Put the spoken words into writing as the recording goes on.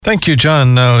Thank you,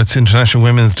 John. Now it's International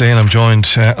Women's Day, and I'm joined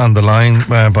on the line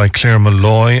by Claire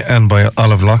Malloy and by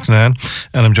Olive Loughnane,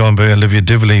 and I'm joined by Olivia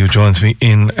Divilly, who joins me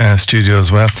in studio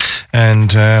as well.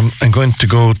 And I'm going to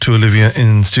go to Olivia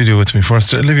in studio with me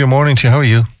first. Olivia, morning to you. How are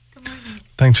you? Good morning.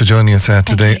 Thanks for joining us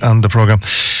today on the programme.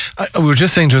 We were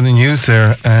just saying during the news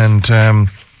there, and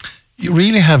you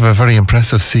really have a very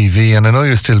impressive CV, and I know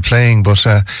you're still playing, but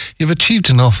you've achieved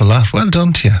an awful lot. Well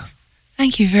done to you.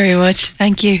 Thank you very much.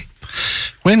 Thank you.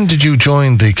 When did you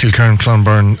join the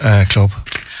Kilkerran-Clonberne club?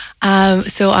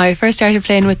 So I first started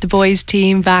playing with the boys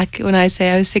team back when I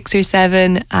was 6 or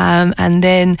 7, and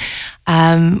then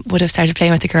would have started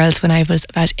playing with the girls when I was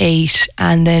about 8,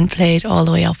 and then played all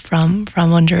the way up from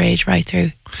underage right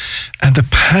through. And the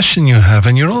passion you have,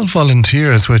 and you're all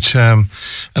volunteers, which and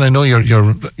I know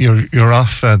you're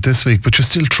off this week, but you're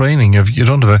still training. You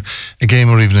don't have a game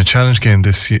or even a challenge game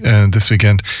this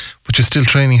weekend, but you're still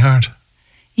training hard.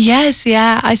 Yes,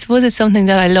 yeah. I suppose it's something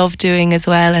that I love doing as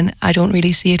well, and I don't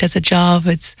really see it as a job.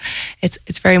 It's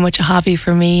very much a hobby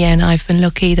for me, and I've been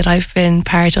lucky that I've been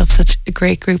part of such a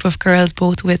great group of girls,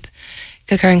 both with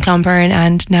Kilkerran-Clonberne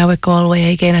and now at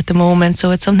Galway again at the moment.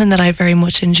 So it's something that I very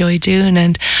much enjoy doing,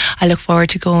 and I look forward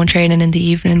to going training in the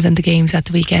evenings and the games at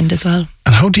the weekend as well.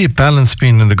 And how do you balance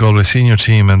being in the Galway senior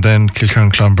team and then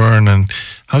Kilkerran-Clonberne, and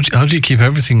how do you keep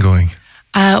everything going?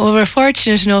 Well, we're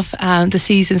fortunate enough, the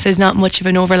seasons, there's not much of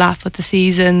an overlap with the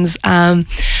seasons, and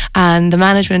the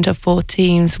management of both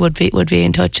teams would be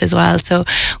in touch as well. So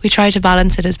we tried to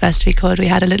balance it as best we could. We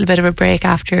had a little bit of a break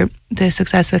after the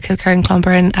success with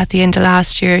Kilkerran-Clonberne at the end of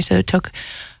last year, so it took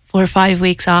 4 or 5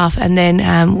 weeks off, and then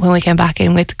when we came back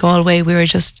in with Galway, we were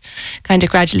just kind of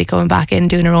gradually going back in,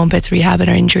 doing our own bits, rehabbing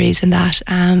our injuries and that.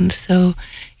 So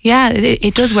yeah,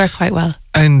 it does work quite well.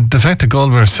 And the fact that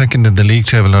Galway are second in the league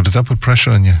table now, does that put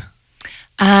pressure on you?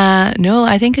 No,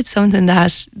 I think it's something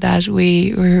that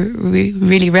we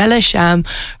really relish.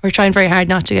 We're trying very hard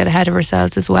not to get ahead of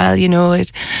ourselves as well. You know,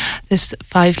 there's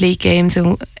 5 league games,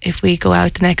 and if we go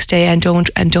out the next day and don't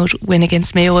win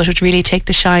against Mayo, it would really take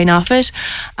the shine off it.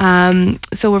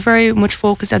 So we're very much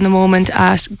focused at the moment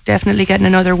at definitely getting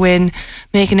another win,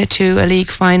 making it to a league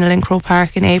final in Croke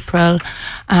Park in April,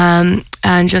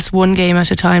 and just one game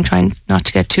at a time, trying not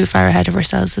to get too far ahead of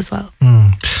ourselves as well.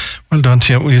 Well done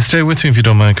to you. Will you stay with me if you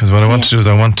don't mind? Because what I want to do is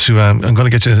I'm going to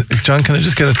get you, John, can I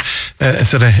just get a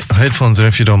set of headphones there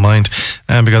if you don't mind?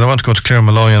 Because I want to go to Claire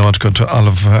Malloy and I want to go to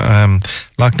Olive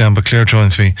Loughnane, but Claire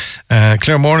joins me.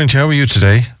 Claire, morning to you. How are you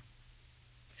today?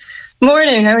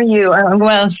 Morning, how are you? I'm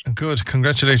well. Good.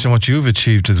 Congratulations on what you've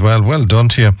achieved as well. Well done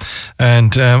to you.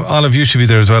 And Olive, you should be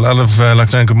there as well. Olive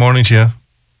Loughnane, good morning to you.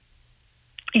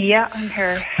 Yeah, I'm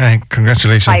here.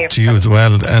 Congratulations to you as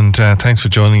well, and thanks for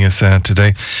joining us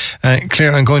today.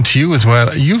 Claire, I'm going to you as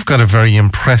well. You've got a very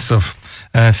impressive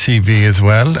CV as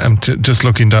well. I'm just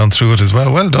looking down through it as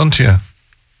well. Well done to you.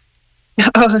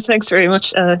 Oh, thanks very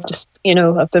much. I've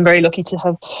been very lucky to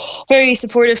have very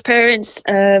supportive parents,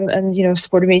 and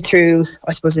supported me through,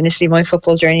 I suppose, initially my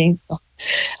football journey,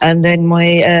 and then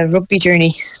my rugby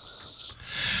journey.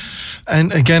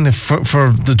 And again,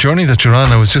 for the journey that you're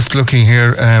on, I was just looking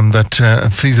here that a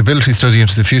feasibility study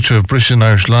into the future of British and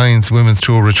Irish Lions women's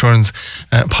tour returns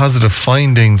positive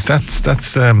findings. That's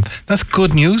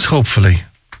good news, hopefully.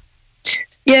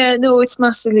 Yeah, no, it's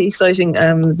massively exciting.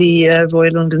 The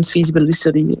Royal London's feasibility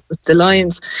study with the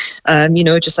Lions,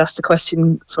 just asked the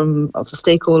question from all the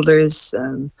stakeholders,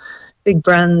 big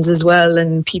brands as well,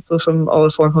 and people from all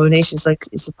 4 home nations, like,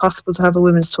 is it possible to have a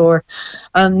women's tour?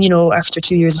 And after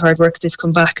 2 years of hard work, they've come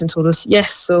back and told us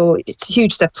yes. So it's a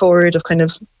huge step forward of kind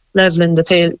of levelling the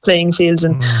playing field,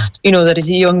 and that as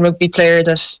a young rugby player,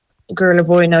 that girl or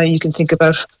boy now, you can think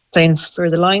about playing for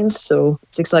the Lions. So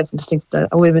it's exciting to think that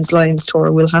a women's Lions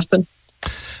tour will happen.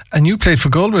 And you played for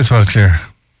Galway as well, Claire?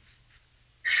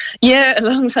 Yeah, a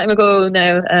long time ago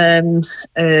now. I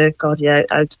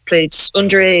played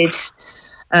underage,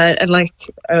 and I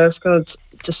was called,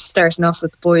 just starting off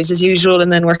with the boys as usual,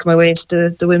 and then working my way into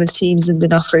the women's teams and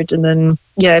been offered. And then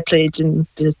I played in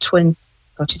the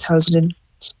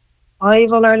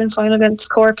 2005 All Ireland final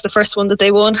against Cork, the first one that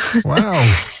they won. Wow.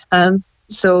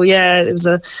 So yeah, it was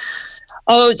it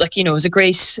was a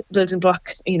great building block.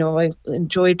 I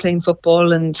enjoyed playing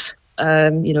football, and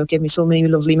gave me so many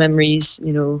lovely memories,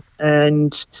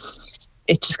 and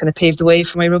it just kind of paved the way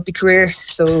for my rugby career.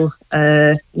 So,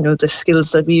 the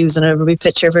skills that we use on a rugby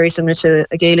pitch are very similar to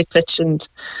a Gaelic pitch, and,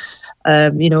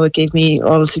 it gave me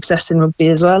all the success in rugby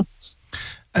as well.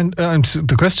 And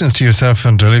the questions to yourself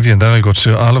and Olivia, and then I'll go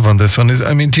to Olive on this one, is,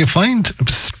 do you find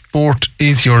sport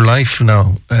is your life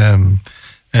now,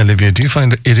 Olivia? Do you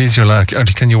find it is your life, or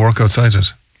can you work outside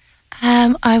it?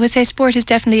 I would say sport is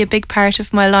definitely a big part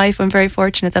of my life. I'm very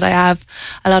fortunate that I have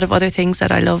a lot of other things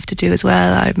that I love to do as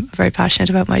well. I'm very passionate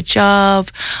about my job.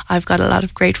 I've got a lot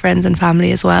of great friends and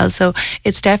family as well. So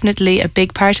it's definitely a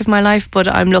big part of my life, but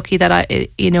I'm lucky that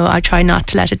I try not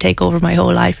to let it take over my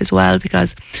whole life as well,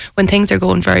 because when things are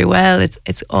going very well,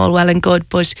 it's all well and good,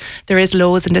 but there is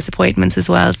lows and disappointments as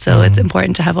well. So it's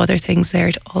important to have other things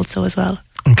there also as well.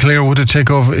 And Claire, would it take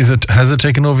over? Has it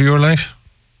taken over your life?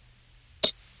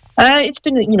 It's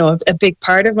been, a big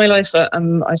part of my life.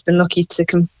 I've been lucky to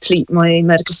complete my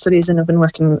medical studies, and I've been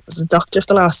working as a doctor for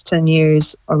the last 10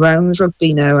 years around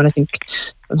rugby now. And I think,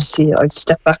 obviously, I've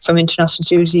stepped back from international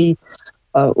duty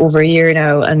over a year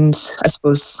now, and I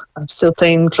suppose I'm still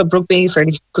playing club rugby,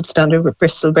 fairly good standard with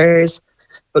Bristol Bears.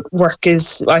 But work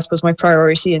is, I suppose, my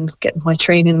priority, and getting my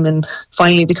training and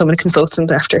finally becoming a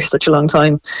consultant after such a long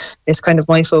time is kind of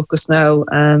my focus now.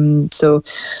 So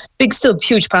still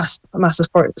huge,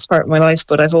 massive part of my life,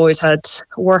 but I've always had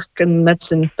work and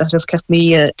medicine that have kept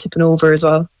me tipping over as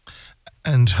well.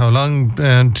 And how long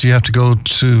do you have to go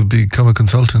to become a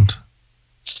consultant?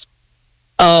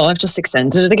 Oh, I've just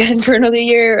extended it again for another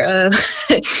year.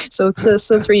 So it's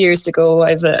still 3 years to go.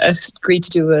 I've agreed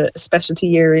to do a specialty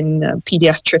year in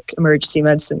paediatric emergency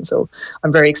medicine. So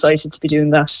I'm very excited to be doing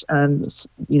that. And,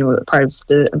 part of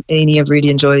the A&E I've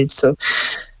really enjoyed. So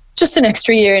just an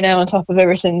extra year now on top of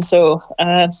everything. So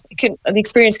the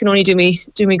experience can only do me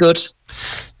good.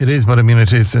 It is, but I mean,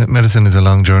 it is. Medicine is a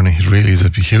long journey. It really is a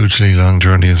hugely long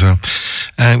journey as well.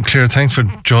 Claire, thanks for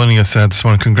joining us this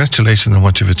morning. Congratulations on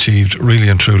what you've achieved, really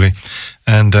and truly,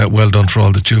 and well done for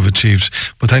all that you've achieved.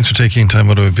 But thanks for taking time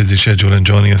out of a busy schedule and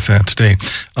joining us today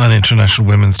on International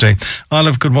Women's Day.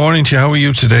 Olive, good morning to you. How are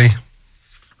you today?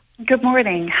 Good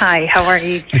morning. Hi, how are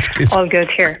you? It's all good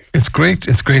here. It's great.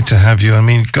 It's great to have you. I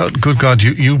mean, good God,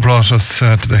 you brought us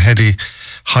to the heady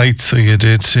heights, so you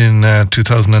did in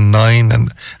 2009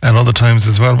 and other times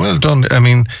as well. Well done. I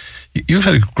mean, you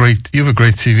have a great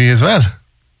CV as well.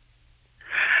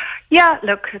 Yeah,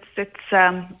 look,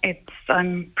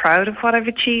 I'm proud of what I've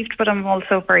achieved, but I'm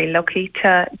also very lucky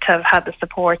to have had the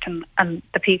support and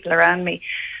the people around me.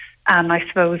 And I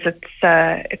suppose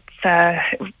I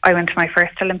went to my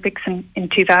first Olympics in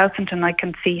 2000, and I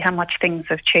can see how much things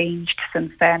have changed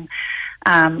since then.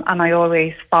 And I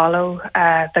always follow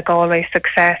the Galway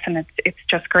success, and it's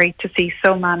just great to see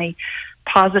so many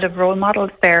positive role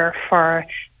models there for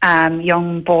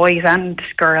young boys and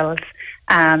girls,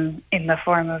 in the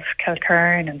form of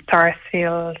Kilkern and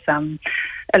Sarsfield,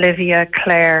 Olivia,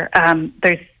 Claire.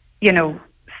 There's,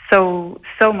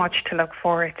 so much to look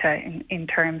forward to in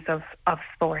terms of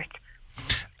sport.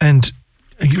 And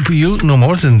you know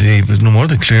more than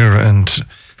Claire and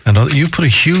you've put a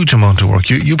huge amount of work.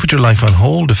 You put your life on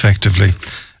hold effectively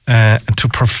to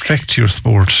perfect your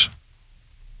sport.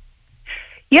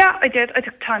 Yeah, I did. I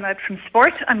took time out from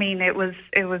sport. I mean, it was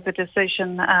a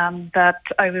decision that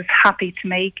I was happy to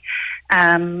make,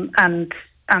 and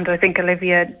I think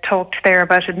Olivia talked there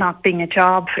about it not being a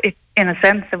job. In a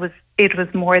sense, it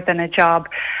was more than a job,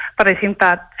 but I think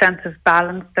that sense of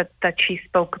balance that she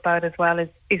spoke about as well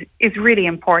is really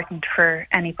important for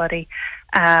anybody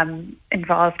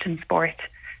involved in sport.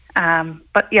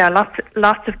 But yeah,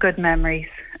 lots of good memories,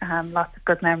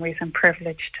 and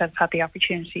privileged to have had the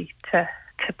opportunity to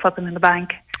put them in the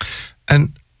bank.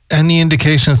 And any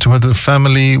indication as to whether the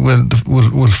family will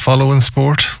follow in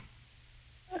sport?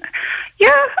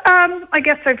 Yeah, I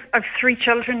guess I've 3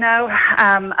 children now,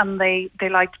 and they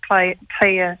like to play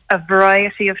a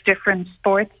variety of different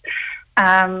sports.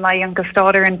 My youngest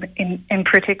daughter in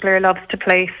particular loves to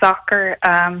play soccer.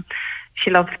 She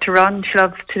loves to run. She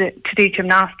loves to do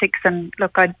gymnastics. And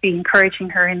look, I'd be encouraging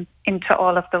her into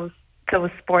all of those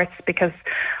sports, because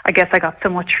I guess I got so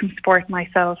much from sport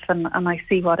myself, and I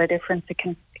see what a difference it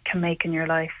can make in your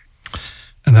life.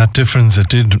 And that difference it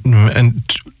did. And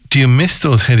do you miss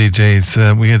those heady days?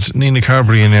 We had Nina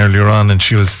Carberry in earlier on, and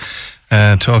she was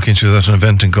talking. She was at an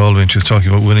event in Galway, and she was talking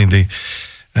about winning the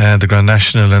Grand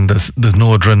National, and there's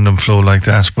no adrenaline flow like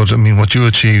that. But I mean, what you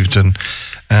achieved and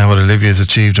what Olivia has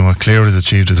achieved and what Claire has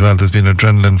achieved as well, there's been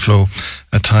adrenaline flow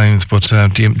at times. But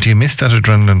do you miss that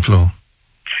adrenaline flow?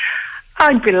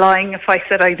 I'd be lying if I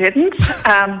said I didn't.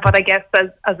 But I guess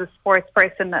as a sports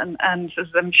person, and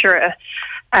as I'm sure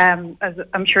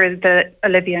that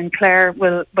Olivia and Claire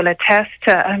will attest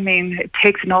to, I mean, it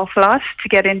takes an awful lot to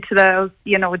get into those,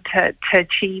 to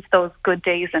achieve those good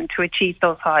days and to achieve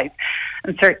those highs.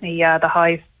 And certainly, the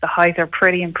highs are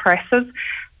pretty impressive.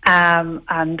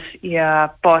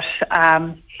 But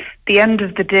the end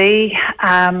of the day,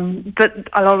 but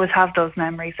I'll always have those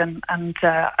memories, and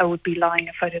I would be lying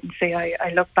if I didn't say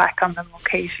I look back on them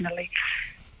occasionally.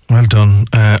 Well done,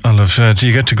 Olive. Do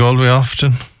you get to Galway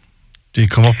often? Do you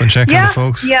come up and check on the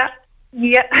folks? Yeah,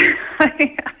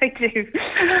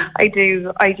 I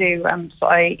do. And so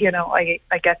I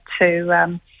get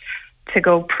to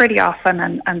go pretty often,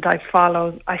 and I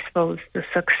follow, I suppose, the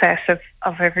success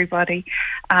of everybody,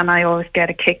 and I always get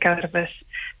a kick out of it.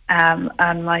 And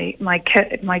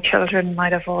my children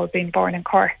might have all been born in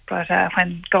Cork, but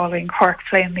when Galway and Cork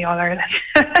play in the All Ireland,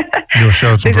 there's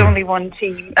only one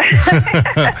team.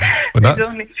 There's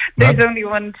only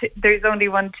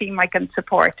one team I can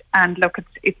support, and look,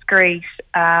 it's great,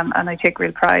 and I take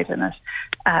real pride in it.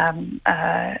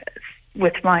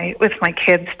 With my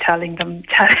kids, telling them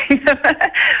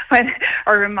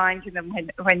or reminding them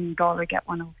when Galway get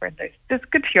one over, and there's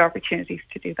good few opportunities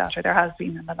to do that, or there has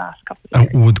been in the last couple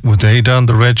of years. Would they don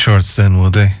the red shirts then?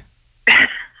 Would they?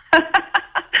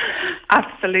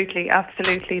 Absolutely.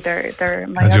 They're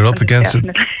my. And you're up against it.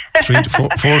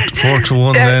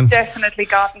 4-1 then. Definitely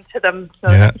gotten to them.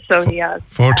 So he has.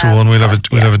 4-1.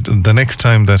 We'll have it the next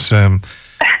time that.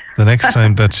 The next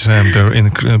time that they're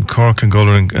in Cork and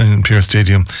Galway in Imperial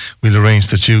Stadium, we'll arrange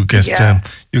that you get to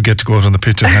go out on the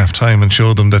pitch at half time and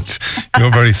show them that you're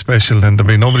very special, and there'll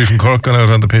be nobody from Cork going out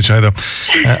on the pitch either.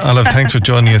 Olive, thanks for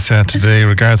joining us today.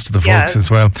 Regards to the folks as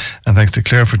well, and thanks to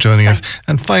Claire for joining us.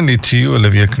 And finally to you,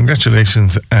 Olivia,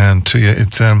 congratulations to you.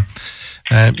 It's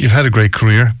you've had a great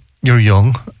career. You're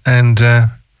young, and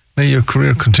may your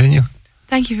career continue.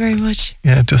 Thank you very much.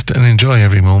 Yeah, just enjoy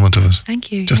every moment of it.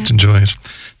 Thank you. Just enjoy it.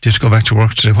 Do you have to go back to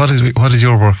work today? What is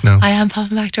your work now? I am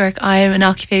popping back to work. I am an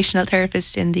occupational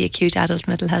therapist in the acute adult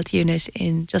mental health unit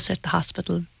just at the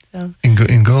hospital. So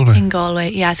in Galway? In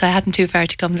Galway, yeah. So I hadn't too far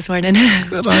to come this morning.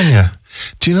 Good on you.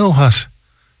 Do you know what?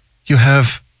 You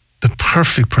have the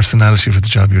perfect personality for the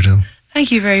job you're doing.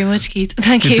 Thank you very much, Keith.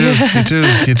 Thank you.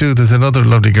 You do. There's another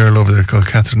lovely girl over there called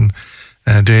Catherine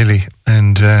Daly,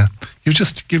 and you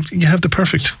have the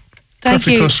perfect Thank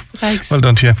you. cut. Thanks. Well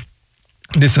done to you.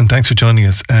 Listen, thanks for joining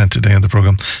us today on the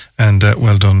programme, and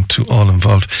well done to all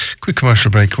involved. Quick commercial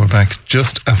break. We're back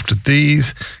just after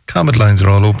these. Comment lines are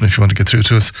all open if you want to get through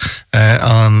to us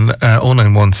on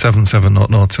 091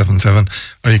 770077,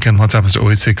 or you can WhatsApp us to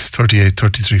 086 38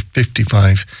 33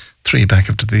 55 3. Back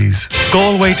after these.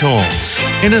 Galway Tones,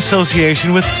 in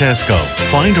association with Tesco.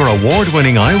 Find our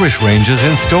award-winning Irish ranges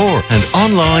in store and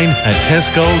online at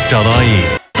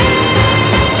tesco.ie.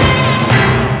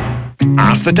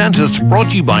 Ask the Dentist, brought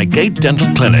to you by Gate Dental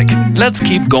Clinic. Let's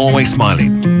keep Galway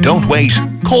smiling. Don't wait.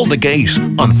 Call the Gate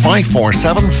on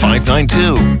 547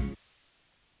 592.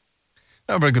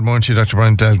 Very good morning to you. Dr.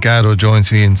 Brian Delgado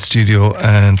joins me in studio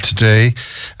today.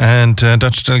 And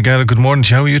Dr. Delgado, good morning to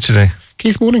you. How are you today?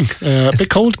 Keith, morning. A bit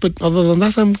cold, but other than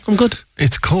that, I'm good.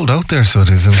 It's cold out there, so it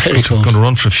is. Very cold. It's going to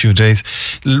run for a few days.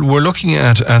 We're looking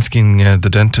at asking the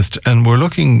dentist, and we're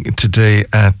looking today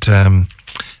at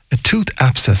a tooth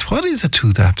abscess. What is a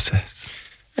tooth abscess?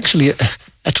 Actually,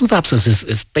 a tooth abscess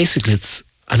is basically it's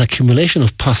an accumulation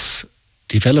of pus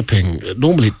developing.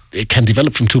 Normally, it can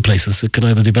develop from two places. It can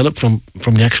either develop from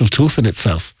the actual tooth in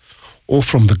itself, or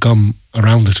from the gum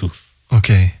around the tooth.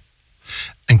 Okay.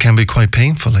 And can be quite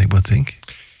painful, I would think.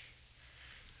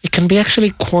 It can be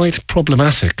actually quite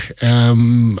problematic.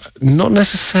 Not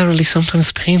necessarily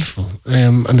sometimes painful.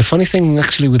 And the funny thing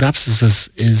actually with abscesses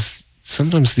is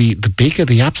sometimes the bigger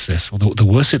the abscess, or the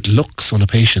worse it looks on a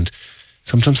patient,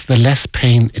 sometimes the less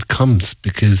pain it comes,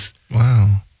 because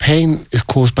pain is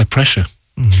caused by pressure.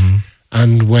 Mm-hmm.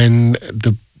 And when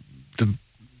the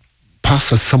pus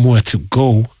has somewhere to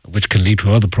go, which can lead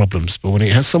to other problems, but when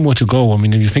it has somewhere to go, I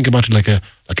mean, if you think about it like a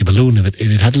balloon, if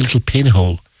it had a little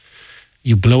pinhole,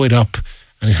 you blow it up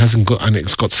and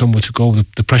it's got somewhere to go,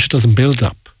 the pressure doesn't build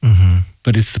up. Mm-hmm.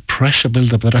 But it's the pressure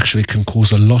build-up that actually can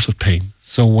cause a lot of pain.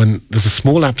 So when there's a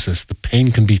small abscess, the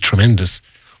pain can be tremendous,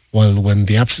 while when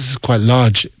the abscess is quite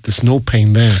large, there's no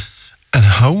pain there. And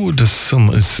how would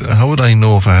I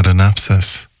know if I had an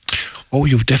abscess? Oh,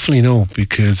 you definitely know,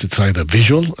 because it's either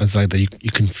visual, as either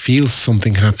you can feel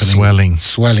something happening.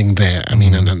 Swelling there. I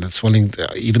mean, and the swelling,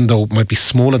 even though it might be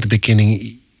small at the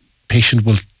beginning, patient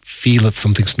will feel that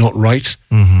something's not right,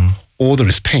 or there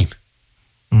is pain.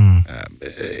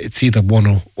 It's either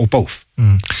one or both.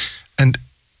 And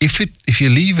if you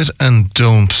leave it and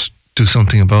don't do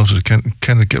something about it,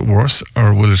 can it get worse,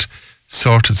 or will it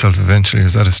sort itself eventually? Or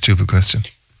is that a stupid question?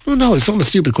 No, it's not a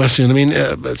stupid question. I mean,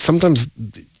 sometimes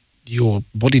your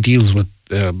body deals with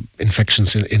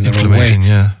infections in their own way.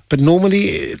 Yeah. But normally,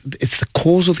 it's the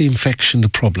cause of the infection, the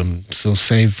problem. So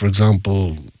say, for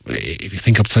example, if you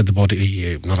think outside the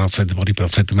body, not outside the body, but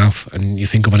outside the mouth, and you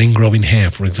think of an ingrowing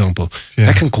hair, for example,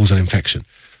 that can cause an infection.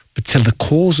 But till the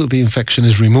cause of the infection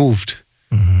is removed,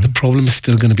 the problem is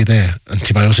still going to be there.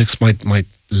 Antibiotics might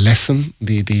lessen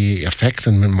the effect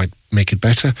and might make it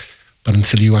better, but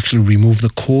until you actually remove the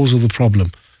cause of the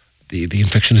problem, the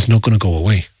infection is not going to go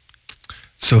away.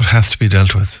 So it has to be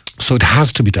dealt with. So it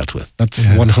has to be dealt with. That's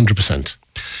 100%.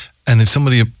 And if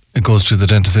somebody goes to the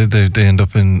dentist, they end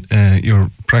up in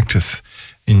your practice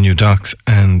in New Docks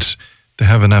and they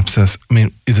have an abscess. I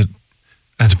mean, is it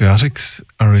antibiotics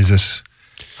or is it...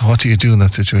 What do you do in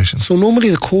that situation? So normally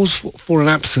the cause for an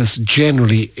abscess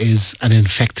generally is an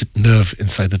infected nerve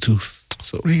inside the tooth.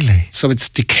 So, really? So it's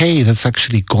decay that's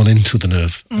actually gone into the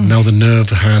nerve. And now the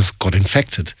nerve has got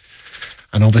infected.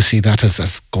 And obviously that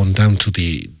has gone down to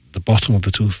the bottom of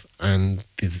the tooth, and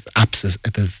there's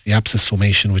the abscess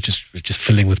formation, which is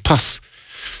filling with pus.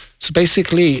 So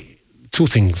basically, two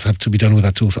things have to be done with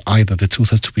that tooth. Either the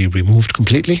tooth has to be removed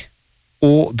completely,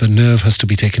 or the nerve has to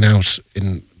be taken out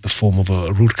in the form of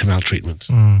a root canal treatment.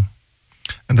 And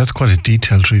that's quite a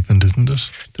detailed treatment, isn't it?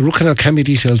 The root canal can be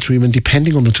detailed treatment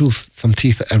depending on the tooth. Some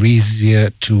teeth are easier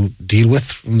to deal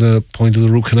with from the point of the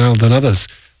root canal than others.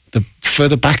 The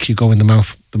further back you go in the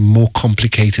mouth, the more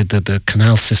complicated the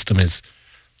canal system is.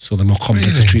 So the more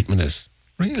complex the treatment is.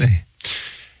 Really?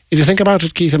 If you think about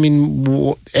it, Keith, I mean,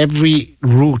 every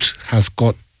root has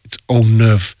got its own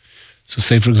nerve. So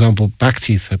say, for example, back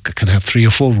teeth can have 3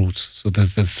 or 4 roots. So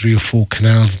there's 3 or 4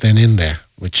 canals then in there,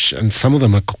 and some of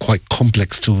them are quite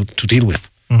complex to deal with.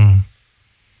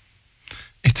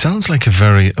 It sounds like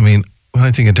when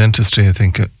I think of dentistry, I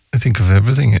think of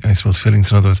everything, I suppose,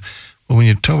 fillings and others. But when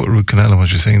you talk about root canal and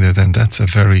what you're saying there, then that's a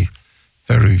very,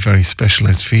 very, very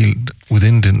specialised field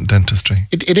within dentistry.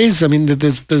 It is. I mean,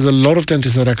 there's a lot of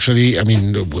dentists that actually,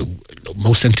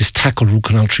 most dentists tackle root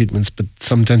canal treatments, but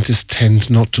some dentists tend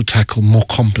not to tackle more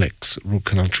complex root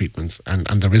canal treatments. And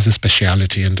there is a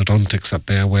speciality in endodontics up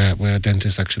there where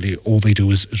dentists actually, all they do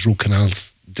is root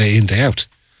canals day in, day out.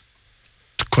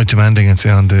 Quite demanding, I'd say,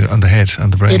 on the head,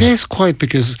 on the brain. It is quite,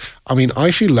 because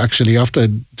I feel actually after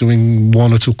doing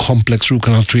 1 or 2 complex root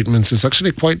canal treatments, it's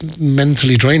actually quite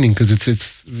mentally draining, because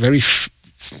it's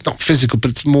not physical,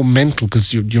 but it's more mental,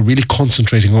 because you're really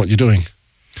concentrating on what you're doing.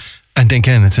 And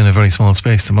again, it's in a very small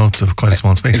space. The mouth's quite a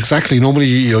small space. Exactly. Normally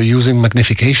you're using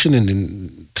magnification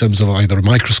in terms of either a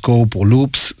microscope or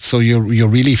loupes, so you're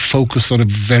really focused on a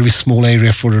very small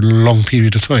area for a long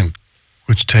period of time.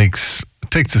 Which takes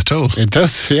its toll. It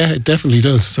does, yeah, it definitely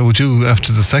does. So would you,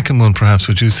 after the second one perhaps,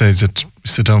 would you say that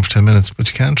sit down for 10 minutes, but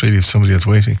you can't really if somebody is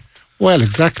waiting? Well,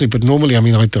 exactly, but normally, I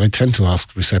tend to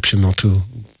ask reception not to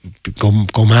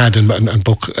go mad and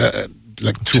book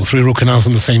like 2 or 3 root canals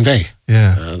on the same day.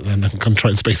 Yeah. And I can try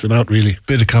and space them out, really.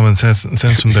 Bit of common sense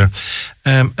from there.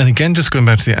 And again, just going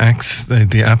back to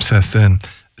the abscess then,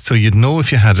 so you'd know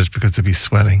if you had it because there'd be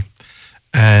swelling.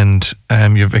 And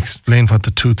you've explained what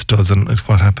the tooth does and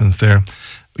what happens there.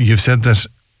 You've said that,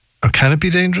 or can it be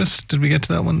dangerous? Did we get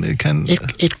to that one?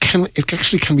 It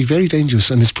actually can be very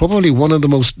dangerous, and it's probably one of the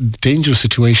most dangerous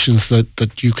situations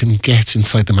that you can get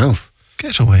inside the mouth.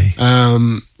 Get away.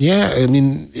 Yeah,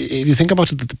 if you think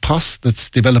about it, the pus that's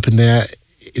developing there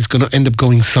is going to end up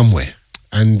going somewhere,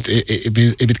 and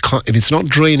if it's not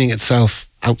draining itself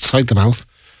outside the mouth,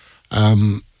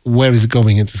 where is it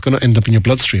going? It's going to end up in your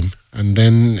bloodstream, and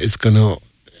then it's going to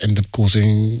end up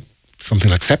causing something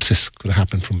like sepsis. Could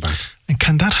happen from that. And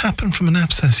can that happen from an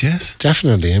abscess? Yes,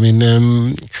 definitely.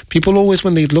 People always,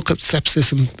 when they look at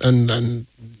sepsis and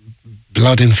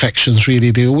blood infections, really,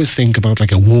 they always think about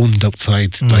like a wound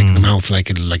outside, like the mouth, like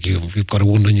you've got a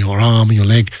wound on your arm or your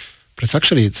leg. But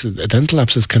it's a dental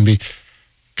abscess can be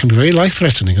very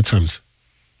life-threatening at times.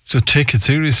 So take it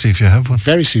seriously if you have one.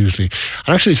 Very seriously.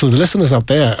 And actually, so the listeners out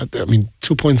there,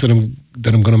 2 points that I'm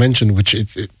going to mention, which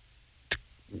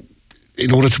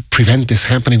in order to prevent this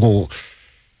happening, or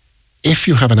if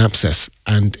you have an abscess,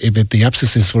 and if the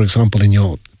abscess is, for example, in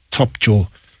your top jaw,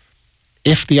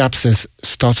 if the abscess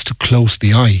starts to close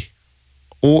the eye,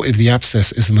 or if the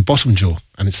abscess is in the bottom jaw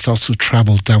and it starts to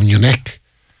travel down your neck,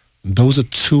 those are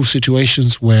 2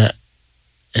 situations where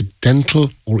a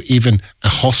dental or even a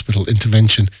hospital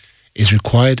intervention is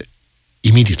required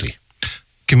immediately.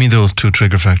 Give me those 2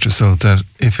 trigger factors. So that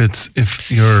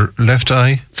if your left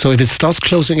eye... So if it starts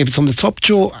closing, if it's on the top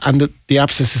jaw and the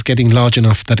abscess is getting large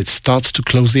enough that it starts to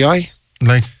close the eye.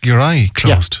 Like your eye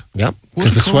closed? Yeah. What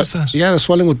would cause that? Yeah, the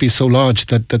swelling would be so large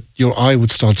that your eye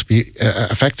would start to be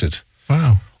affected.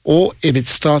 Wow. Or if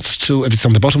it's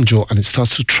on the bottom jaw and it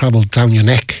starts to travel down your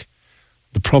neck,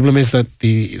 the problem is that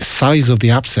the size of the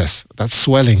abscess, that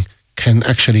swelling, can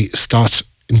actually start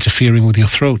interfering with your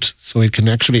throat. So it can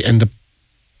actually end up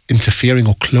interfering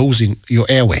or closing your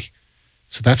airway.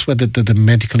 So that's where the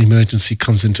medical emergency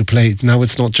comes into play. Now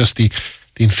it's not just the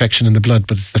the infection in the blood,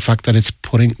 but it's the fact that it's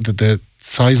putting the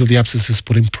size of the abscess is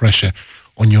putting pressure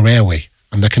on your airway,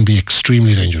 and that can be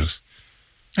extremely dangerous.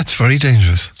 That's very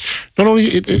dangerous. Not only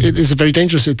it is very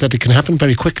dangerous, that it can happen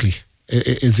very quickly.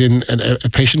 A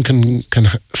patient can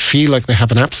feel like they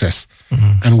have an abscess,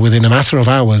 and within a matter of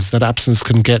hours, that abscess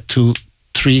can get to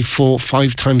 3, 4,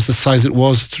 5 times the size it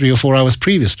was 3 or 4 hours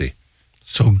previously.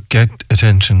 So get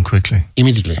attention quickly.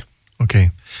 Immediately.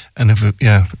 Okay. And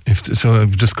so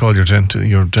just call your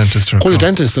dentist. Call your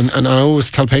dentist, and I always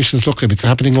tell patients, look, if it's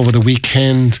happening over the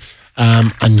weekend,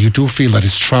 and you do feel that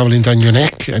it's travelling down your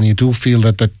neck, and you do feel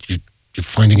that you're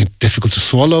finding it difficult to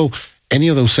swallow, any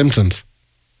of those symptoms,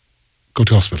 go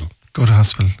to hospital. Go to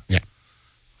hospital. Yeah.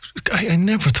 I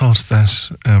never thought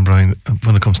that, Brian,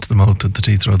 when it comes to the mouth, that the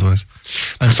teeth or otherwise.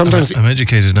 Sometimes I'm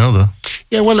educated now, though.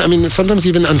 Yeah, well, I mean, sometimes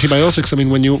even antibiotics. I mean,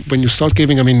 when you start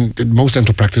giving, I mean, most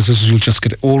dental practices, you'll just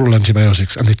get oral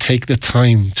antibiotics, and they take the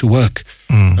time to work.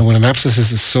 And when an abscess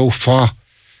is so far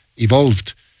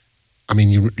evolved, I mean,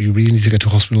 you really need to get to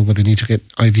hospital where they need to get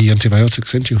IV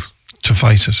antibiotics into you. To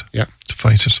fight it. Yeah. To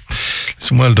fight it.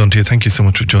 Listen, well done to you. Thank you so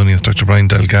much for joining us. Dr. Brian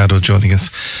Delgado joining us,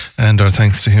 and our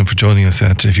thanks to him for joining us.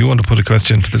 If you want to put a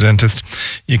question to the dentist,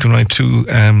 you can write to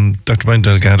Dr. Brian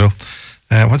Delgado.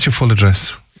 What's your full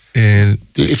address? The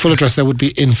full address there would be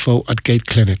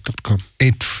info@gateclinic.com.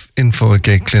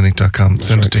 info@gateclinic.com.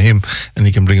 Send it to him, and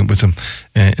he can bring it with him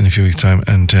in a few weeks' time,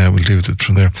 and we'll deal with it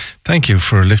from there. Thank you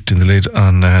for lifting the lid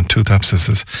on tooth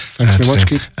abscesses. Thanks very much,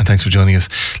 Keith. And thanks for joining us.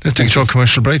 Let's take a short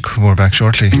commercial break. We're back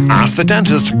shortly. Ask the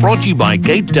Dentist, brought to you by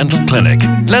Gate Dental Clinic.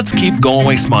 Let's keep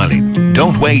Galway smiling.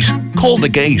 Don't wait. Call the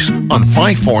Gate on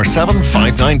 547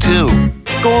 592.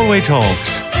 Galway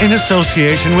Talks, in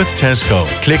association with Tesco.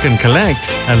 Click and Collect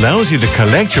allows you to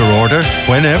collect your order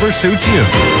whenever suits you.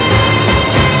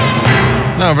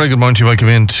 Now, very good morning to you. Welcome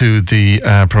into the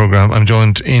programme. I'm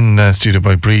joined in studio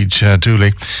by Bríd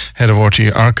Dooley, Head of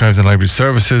RTÉ Archives and Library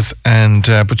Services, and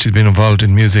but she's been involved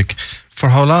in music for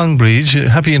how long, Bríd?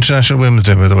 Happy International Women's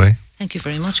Day, by the way. Thank you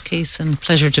very much, Keith, and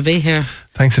pleasure to be here.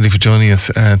 Thanks, Eddie, for joining us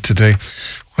today.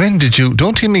 When did you,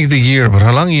 don't tell me the year, but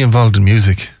how long are you involved in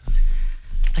music?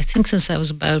 I think since I was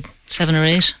about 7 or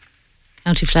 8,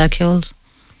 County Flaghill.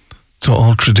 So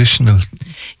all traditional?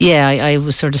 Yeah, I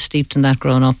was sort of steeped in that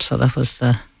growing up, so that was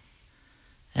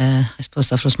I suppose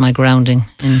that was my grounding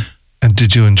in. And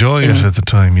did you enjoy it at the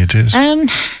time? You did?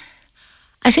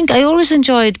 I think I always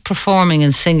enjoyed performing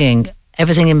and singing.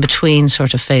 Everything in between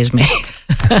sort of fazed me.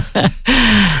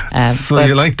 So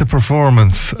you like the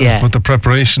performance, but the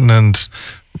preparation and...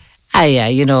 yeah,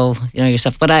 you know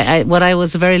yourself. But what I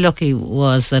was very lucky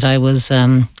was that I was,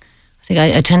 I think I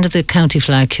attended the County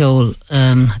Flaghill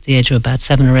at the age of about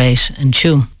 7 or 8 in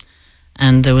Tuam,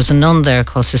 and there was a nun there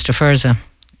called Sister Furza,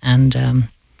 and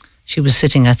she was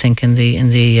sitting, I think, in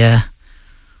the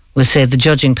we'll say the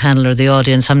judging panel or the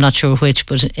audience. I'm not sure which,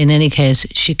 but in any case,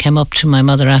 she came up to my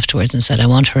mother afterwards and said, "I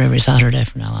want her every Saturday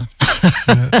from now on."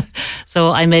 Yeah.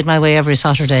 So I made my way every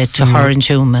Saturday to her in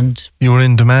Tuam, and you were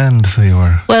in demand, so you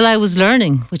were. Well, I was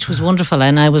learning, which was wonderful,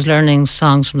 and I was learning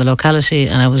songs from the locality,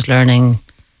 and I was learning,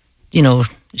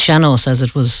 seanos, as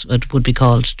it would be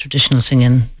called, traditional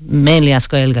singing, mainly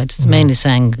Asgailga, just mainly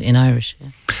sang in Irish.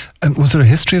 Yeah. And was there a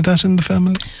history of that in the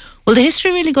family? Well, the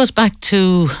history really goes back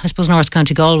to, I suppose, North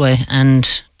County Galway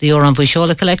and the Oran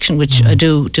Bhuishola collection, which I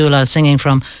do a lot of singing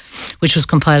from, which was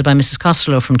compiled by Mrs.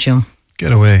 Costello from Tuam.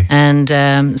 Get away. And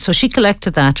so she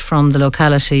collected that from the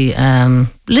locality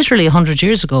literally 100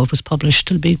 years ago. It was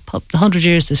published. It'll be 100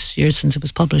 years this year since it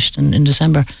was published in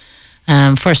December.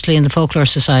 Firstly in the Folklore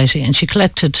Society, and she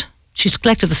collected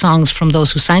the songs from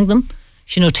those who sang them.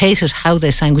 She notated how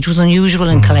they sang, which was unusual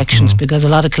in collections, because a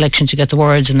lot of collections you get the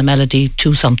words and the melody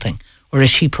to something, whereas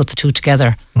she put the two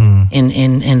together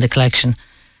in the collection.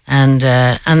 And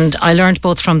I learned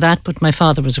both from that, but my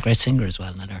father was a great singer as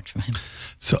well, and I learned from him.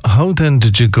 So how then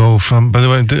did you go from, by the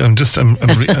way,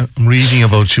 I'm reading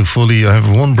about you fully. I have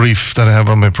one brief that I have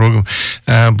on my programme,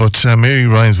 but Mary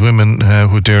Ryan's Women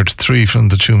Who Dared 3 from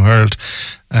the Tuam Herald,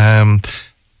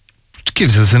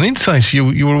 gives us an insight.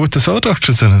 You were with the Saw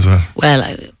Doctors then as well. Well,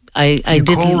 I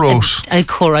did.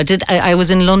 Co-wrote. I was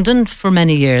in London for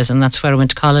many years, and that's where I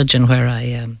went to college and where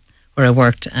I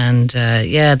worked. And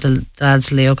the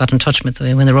lads, Leo, got in touch with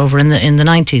me when they were over in the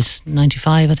 90s,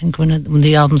 95, I think, when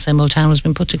the album Same Old Town was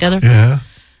being put together. Yeah.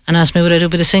 And asked me would I do a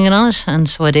bit of singing on it, and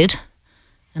so I did.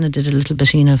 And I did a little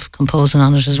bit of composing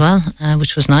on it as well,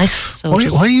 which was nice. So why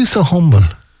are you so humble?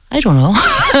 I don't know.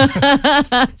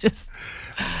 Just.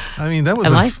 I mean, that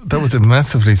was a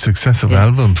massively successful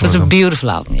album for them. It was a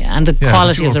beautiful album, yeah. And the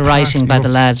quality of the writing by the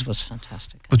lads was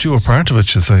fantastic. But you were part of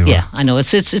it, you say. Yeah, I know.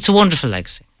 It's a wonderful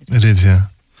legacy. It is, yeah.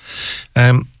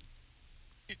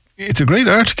 It's a great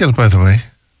article, by the way.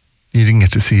 You didn't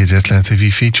get to see it yet, lads. Have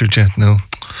you featured yet? No.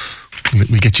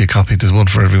 We'll get you a copy. There's one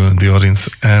for everyone in the audience.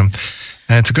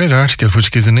 It's a great article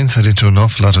which gives an insight into an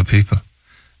awful lot of people.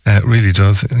 It really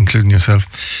does, including yourself.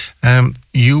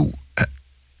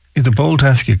 It's a bold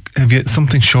task. Have you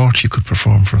something short you could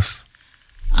perform for us?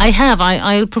 I have.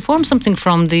 I'll perform something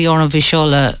from the Orna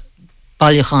Vishola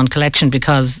Balyachan collection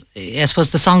because I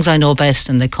suppose the songs I know best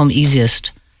and they come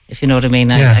easiest, if you know what I mean.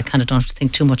 Yeah. I kind of don't have to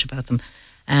think too much about them.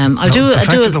 The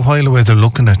fact that the while away they're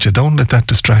looking at you, don't let that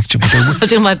distract you. But I'll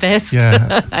do my best.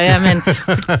 Yeah. I am in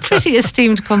pretty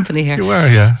esteemed company here. You are,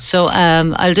 yeah. So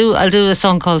I'll do a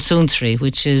song called Soon 3,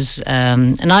 which is a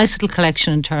nice little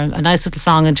collection a nice little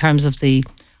song in terms of the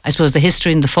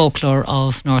history and the folklore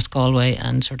of North Galway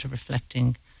and sort of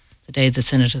reflecting the day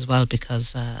that's in it as well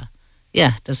because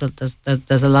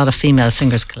there's a lot of female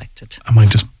singers collected. I might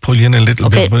just pull you in a little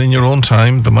bit, but in your own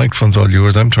time. The microphone's all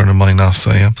yours. I'm turning mine off,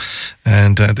 so I am.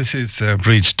 And this is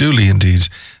Breach Dooley, indeed,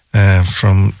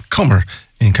 from Comer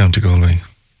in County Galway.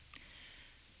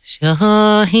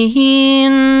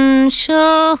 Shahin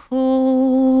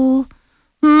shahu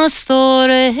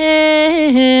mastore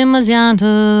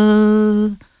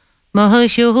malyanda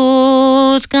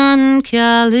mahyod gan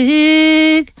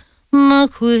kyalig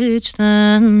Makwich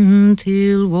than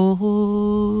till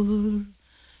war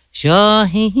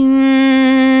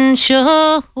Shahin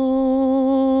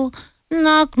shaho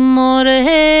nak more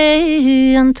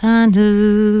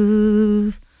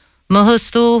antanuv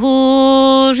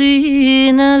Mahastori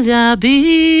na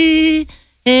labi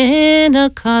in a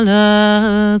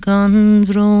kalagan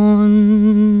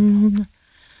vron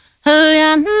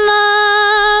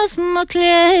Hyanav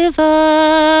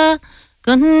makleva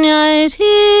Gunyait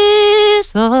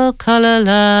is a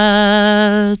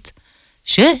kalalat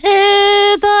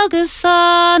Shed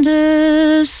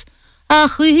agasanis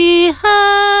Ach we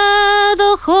had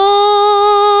a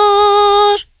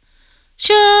chor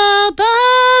Shabanak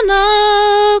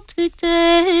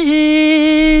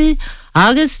tikte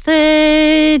Agus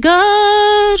te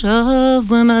gar of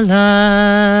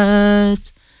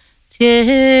wimalat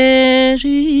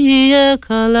Tieri a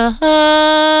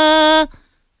kalahat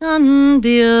and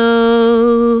Biogolo.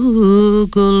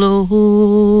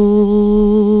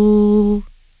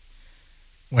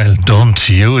 Well done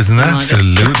to you, isn't that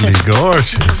absolutely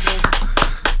gorgeous? Do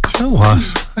you know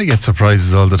what? I get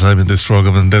surprises all the time in this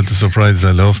programme, and they're the surprises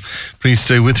I love. Please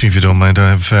stay with me if you don't mind.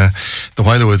 I have the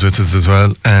Whileaways with us as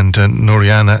well, and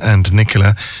Noriana and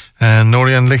Nicola.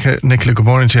 Norian, Nicola, good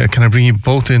morning to you. Can I bring you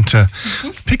both in to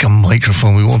pick a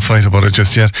microphone? We won't fight about it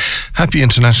just yet. Happy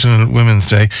International Women's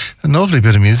Day. A lovely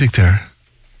bit of music there.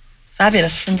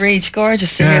 Fabulous from Breach.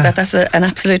 Gorgeous to hear that. That's an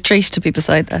absolute treat to be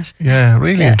beside that. Yeah,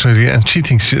 really. Yeah. And she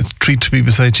thinks it's a treat to be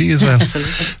beside you as well.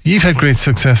 Absolutely. You've had great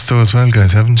success though as well,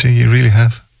 guys, haven't you? You really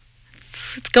have.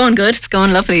 It's going good. It's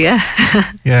going lovely, yeah.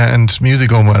 Yeah, and music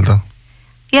going well though.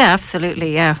 Yeah,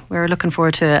 absolutely, yeah. We're looking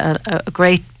forward to a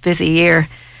great busy year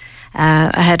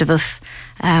ahead of us.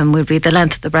 Will be the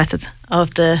length of the breadth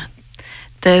of the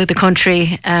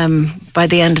country by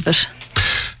the end of it.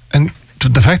 And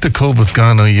the fact that COVID's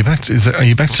gone, are you back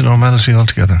to normality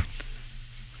altogether?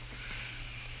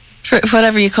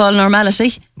 Whatever you call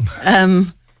normality,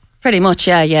 pretty much.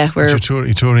 Yeah. You're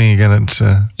touring again,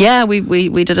 yeah,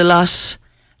 we did a lot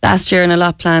last year and a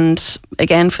lot planned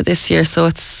again for this year. So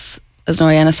it's, as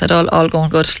Noriana said, all going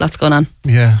good. Lots going on.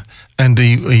 Yeah. And are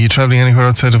you travelling anywhere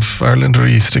outside of Ireland, or are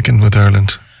you sticking with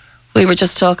Ireland? We were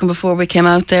just talking before we came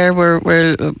out there. We're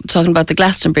talking about the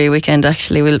Glastonbury weekend.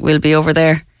 Actually, we'll be over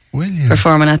there. Will you?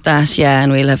 Performing at that, yeah,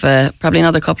 and we'll have probably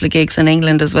another couple of gigs in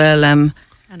England as well. And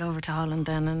over to Holland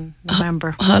then in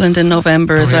November. Holland in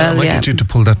November as well. I might get you to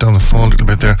pull that down a small little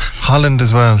bit there. Holland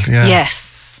as well, yeah.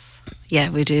 Yes, yeah,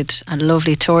 we did a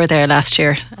lovely tour there last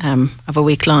year of a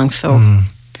week long. So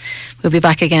we'll be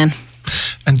back again.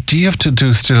 And do you have to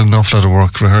do still an awful lot of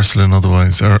work, rehearsal and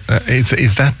otherwise, or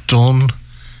is that done,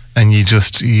 and you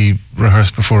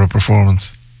rehearse before a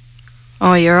performance?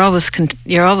 Oh, you're always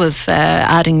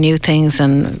adding new things,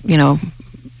 and we'll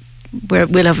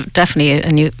have definitely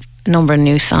a number of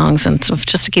new songs and stuff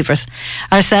just to keep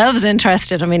ourselves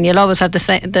interested. I mean, you'll always have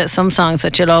some songs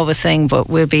that you'll always sing, but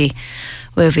we'll be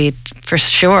for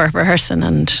sure rehearsing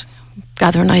and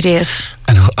gathering ideas.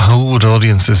 And how would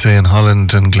audiences say in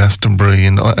Holland and Glastonbury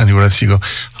and anywhere else you go,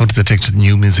 how do they take to the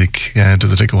new music?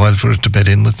 Does it take a while for it to bed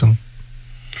in with them?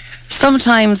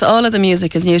 Sometimes all of the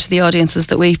music is new to the audiences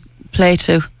that we play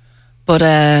to, but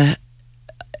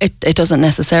it doesn't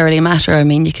necessarily matter. I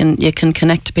mean, you can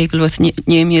connect to people with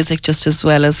new music just as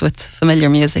well as with familiar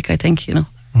music, I think,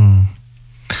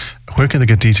 where can they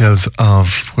get details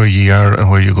of where you are and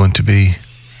where you're going to be?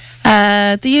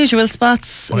 The usual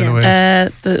spots.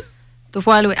 The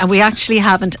while, and we actually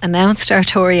haven't announced our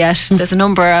tour yet. There's a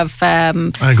number of Go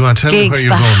on, tell me where gigs you're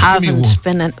that going. haven't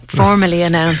been formally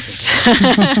announced.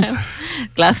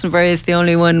 Glastonbury is the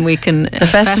only one we can. The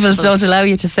festivals don't allow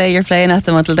you to say you're playing at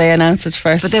them until they announce it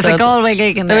first. But there's a Galway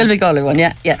gig in there. There will be Galway one,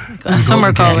 yeah. A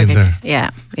summer Galway gig. There.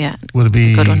 Yeah. Would it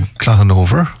be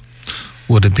Claghanover?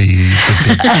 Would it be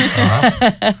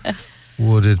the big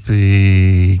Would it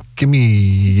be? Give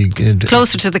me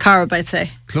closer to the Carib, I'd say.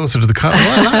 Closer to the Carib.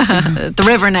 The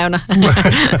river now.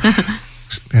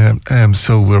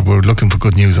 So we're looking for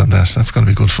good news on that. That's going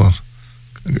to be good fun.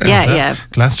 Yeah.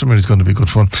 Glastonbury is going to be good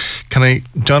fun.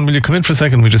 John, will you come in for a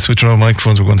second? We just switch around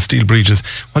microphones. We're going to Steel Bridges.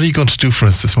 What are you going to do for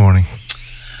us this morning?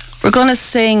 We're going to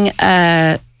sing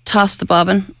Toss the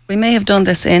Bobbin. We may have done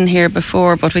this in here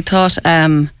before, but we thought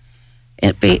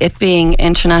it being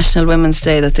International Women's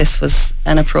Day that this was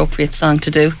an appropriate song to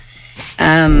do.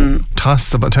 Tell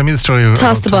me the story.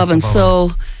 Toss the Bobbin.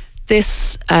 So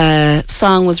this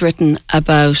song was written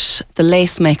about the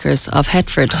lace makers of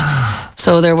Hetford.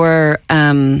 So there were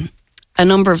a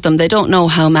number of them. They don't know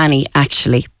how many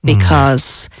actually,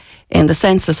 because in the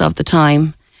census of the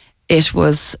time, it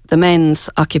was the men's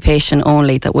occupation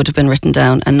only that would have been written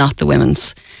down and not the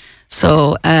women's.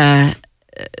 So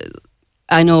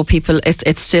I know people,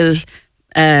 it's still,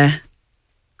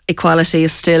 equality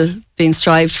is still being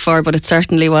strived for, but it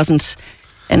certainly wasn't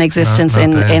in existence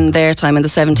in their time, in the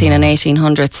 17 and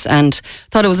 1800s, and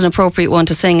thought it was an appropriate one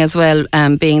to sing as well,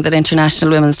 being that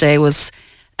International Women's Day was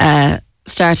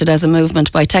started as a movement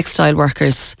by textile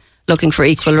workers looking for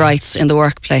equal rights in the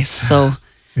workplace. So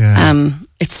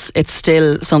it's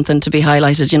still something to be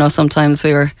highlighted. You know, sometimes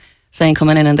we were saying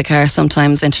coming in the car,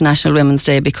 sometimes International Women's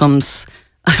Day becomes...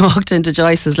 I walked into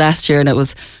Joyce's last year and it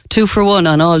was 2 for 1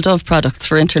 on all Dove products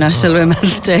for International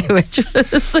Women's Day, which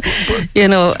was,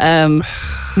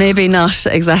 maybe not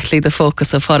exactly the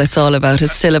focus of what it's all about.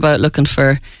 It's still about looking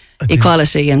for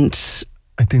equality, and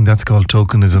I think that's called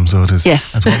tokenism, so it is.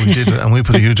 Yes. That's what we did, and we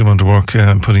put a huge amount of work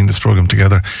putting this programme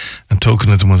together, and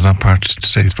tokenism was not part of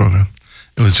today's programme.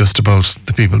 It was just about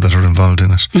the people that are involved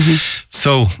in it. Mm-hmm.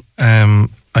 So,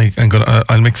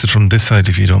 I'll mix it from this side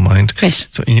if you don't mind. Great.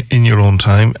 So in your own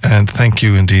time, and thank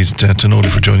you indeed to Noli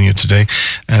for joining you today,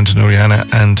 and to Noriana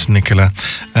and Nicola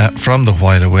from the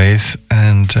While Aways,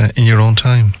 and in your own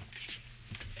time.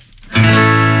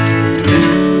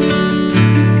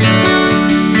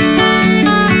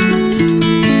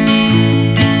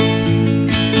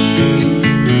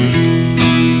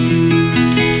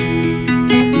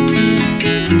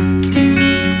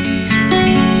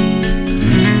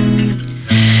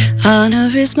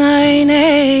 Honor is my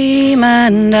name,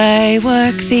 and I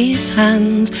work these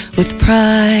hands with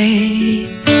pride.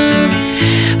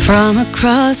 From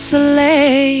across the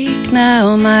lake,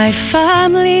 now my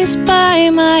family's by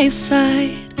my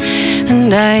side,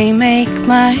 and I make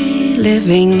my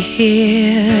living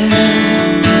here.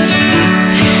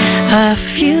 A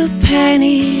few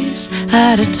pennies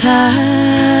at a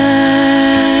time.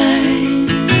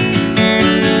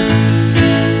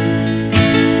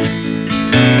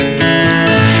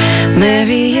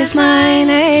 Mary is my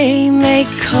name, they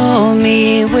call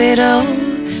me widow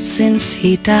since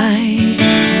he died.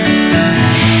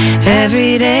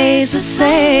 Every day's the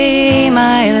same,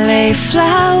 I lay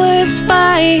flowers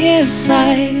by his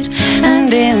side,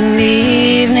 and in the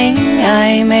evening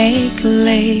I make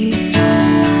lace.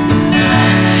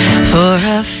 For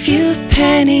a few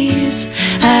pennies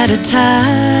at a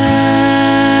time.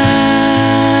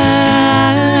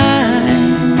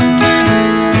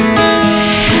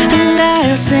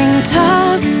 Sing,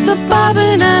 toss the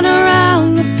bobbin and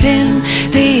around the pin.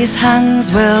 These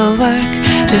hands will work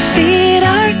to feed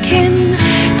our kin.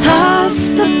 Toss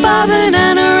the bobbin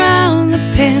and around the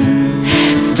pin.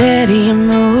 Steady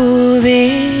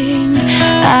moving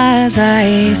as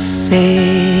I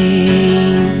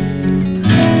sing.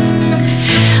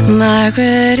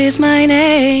 Margaret is my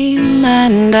name,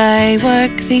 and I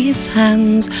work these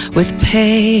hands with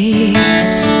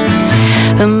pace.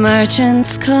 The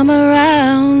merchants come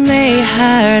around, they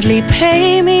hardly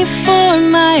pay me for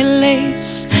my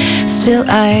lace. Still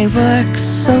I work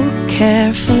so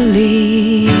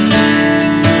carefully.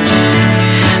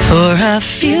 For a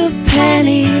few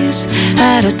pennies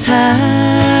at a time.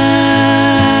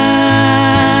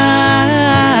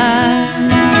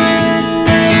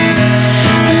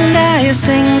 And I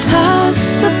sing,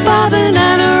 toss the bobbin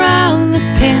and around the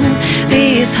pin.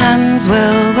 These hands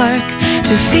will work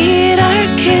to feed our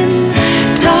kin.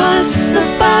 Toss the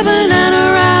bobbin and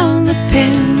around the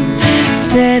pin.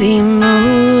 Steady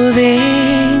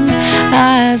moving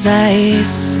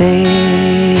sing.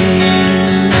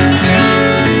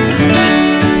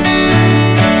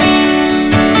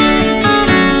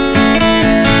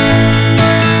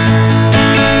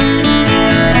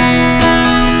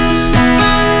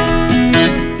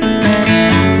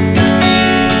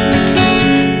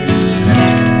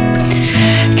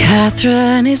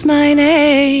 Catherine is my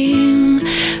name,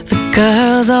 the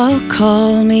girls all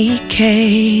call me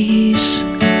Kate.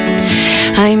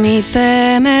 I meet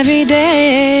them every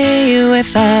day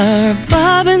with our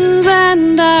bobbins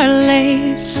and our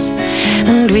lace,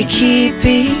 and we keep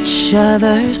each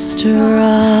other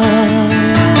strong.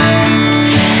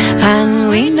 And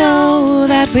we know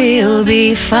that we'll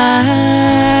be fine,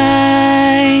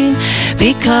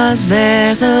 because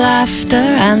there's laughter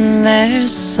and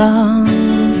there's song,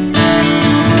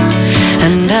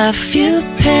 and a few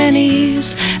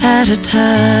pennies at a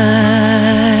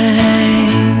time.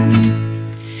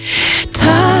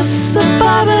 Toss the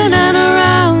bobbin and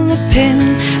around the pin,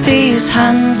 these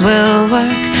hands will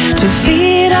work to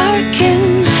feed our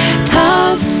kin.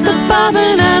 Toss the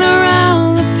bobbin and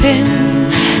around the pin,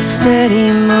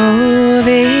 steady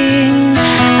moving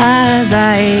as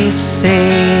I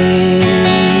sing.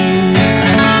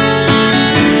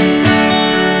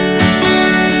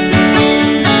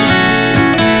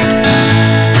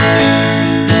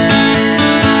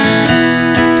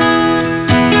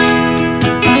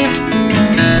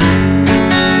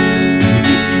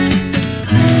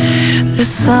 The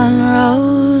sun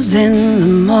rose in the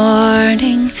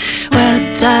morning,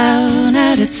 went down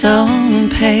at its own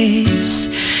pace,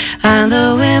 and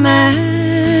the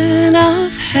women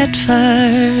of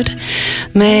Headford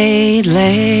made lace.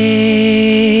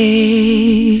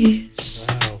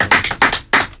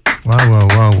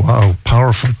 Wow.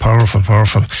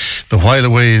 Powerful. The While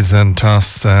Aways and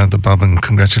Toss the bobbin.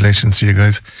 Congratulations to you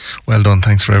guys. Well done.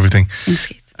 Thanks for everything. Thanks,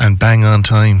 Keith. And bang on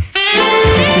time.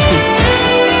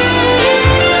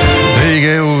 There you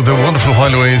go, the wonderful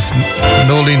While Aways,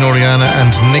 Noli, Noriana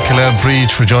and Nicola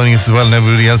Breed for joining us as well, and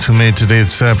everybody else who made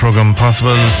today's programme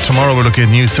possible. Tomorrow we're looking at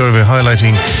a new survey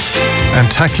highlighting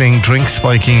and tackling drink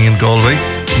spiking in Galway.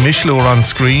 Michelle are on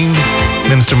screen.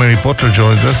 Minister Mary Butler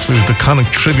joins us. We have the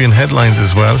Connacht Tribune headlines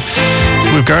as well.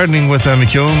 We're gardening with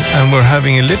McKeown, and we're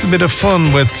having a little bit of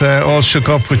fun with All Shook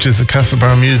Up, which is the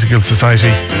Castlebar Musical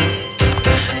Society.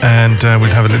 And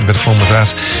we'll have a little bit of fun with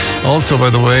that. Also, by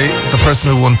the way, the person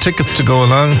who won tickets to go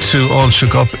along to All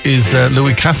Shook Up is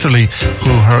Louis Casserly,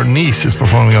 who her niece is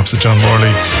performing opposite John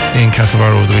Morley in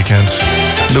Castlebar over the weekend.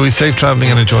 Louis, safe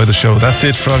travelling and enjoy the show. That's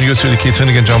it from yours really, Keith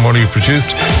Finnegan, John Morley, who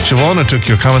produced. Siobhan took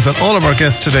your comments, and all of our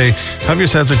guests today. Have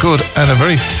yourselves a good and a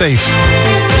very safe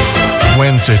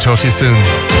Wednesday. Talk to you soon.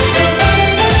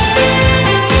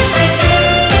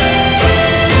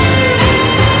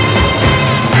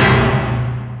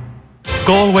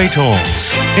 Galway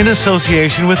Talks, in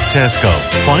association with Tesco.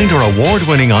 Find our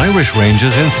award-winning Irish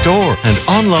ranges in store and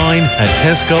online at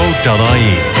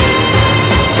tesco.ie.